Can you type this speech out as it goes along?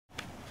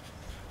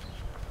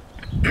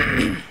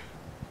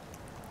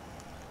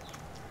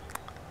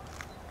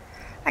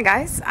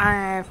Hi guys,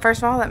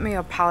 first of all let me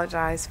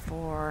apologize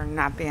for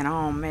not being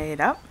all made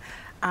up.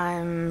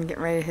 I'm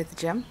getting ready to hit the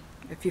gym.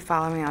 If you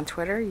follow me on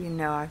Twitter, you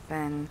know I've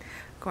been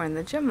going to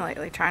the gym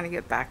lately, trying to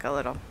get back a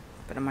little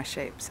bit of my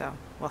shape, so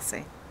we'll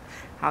see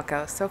how it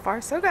goes. So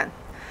far so good.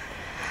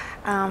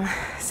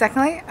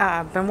 Secondly,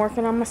 I've been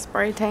working on my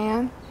spray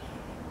tan.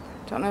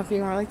 Don't know if you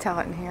can really tell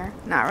it in here.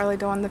 Not really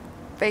doing the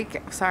fake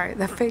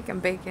and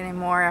bake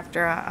anymore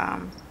after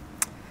a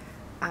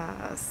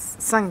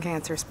sun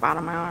cancer spot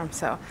on my arm,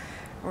 so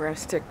we're going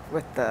to stick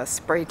with the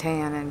spray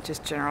tan and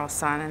just general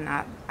sun and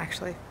not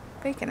actually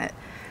faking it.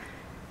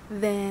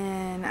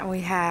 Then I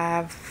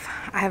have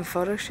a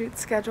photo shoot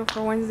scheduled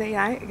for Wednesday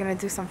night. I'm going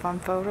to do some fun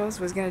photos.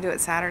 Was going to do it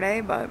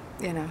Saturday, but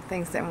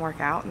things didn't work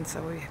out, and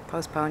so we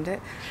postponed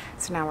it.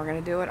 So now we're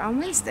going to do it on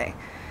Wednesday.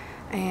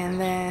 And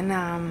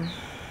then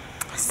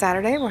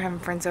Saturday we're having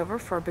friends over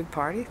for a big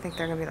party. I think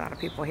there are going to be a lot of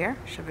people here.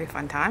 Should be a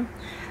fun time.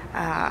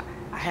 I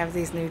have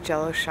these new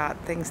Jello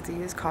shot things to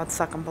use called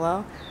Suck and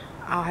Blow.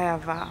 I'll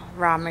have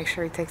Rob make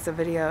sure he takes a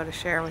video to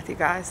share with you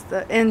guys.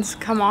 The ends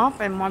come off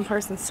and one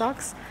person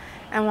sucks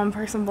and one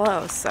person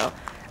blows, so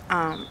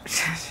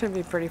should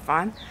be pretty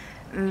fun.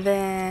 And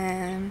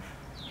then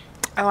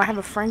I have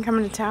a friend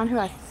coming to town who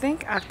I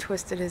think I've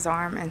twisted his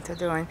arm into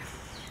doing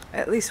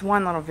at least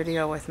one little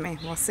video with me.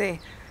 We'll see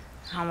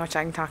how much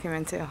I can talk him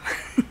into.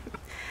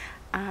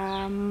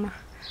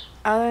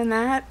 Other than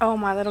that,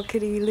 my little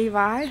kitty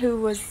Levi, who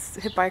was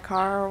hit by a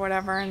car or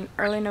whatever in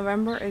early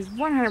November, is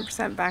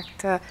 100% back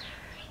to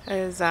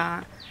his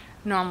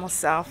normal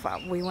self.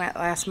 We went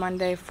last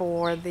Monday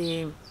for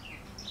the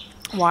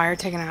wire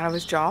taken out of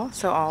his jaw,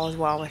 so all is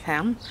well with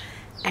him.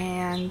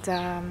 And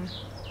other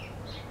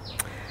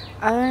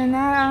than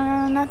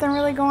that, nothing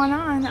really going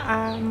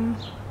on.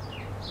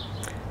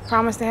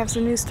 Promise to have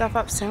some new stuff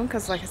up soon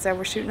because, like I said,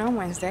 we're shooting on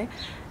Wednesday.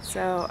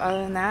 So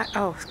other than that,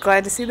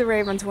 glad to see the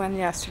Ravens win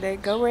yesterday.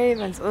 Go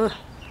Ravens. Ugh,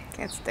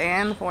 can't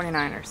stand the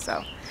 49ers.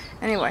 So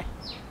anyway,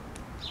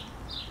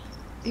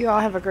 you all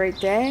have a great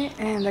day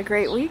and a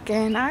great week,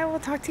 and I will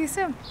talk to you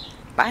soon.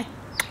 Bye.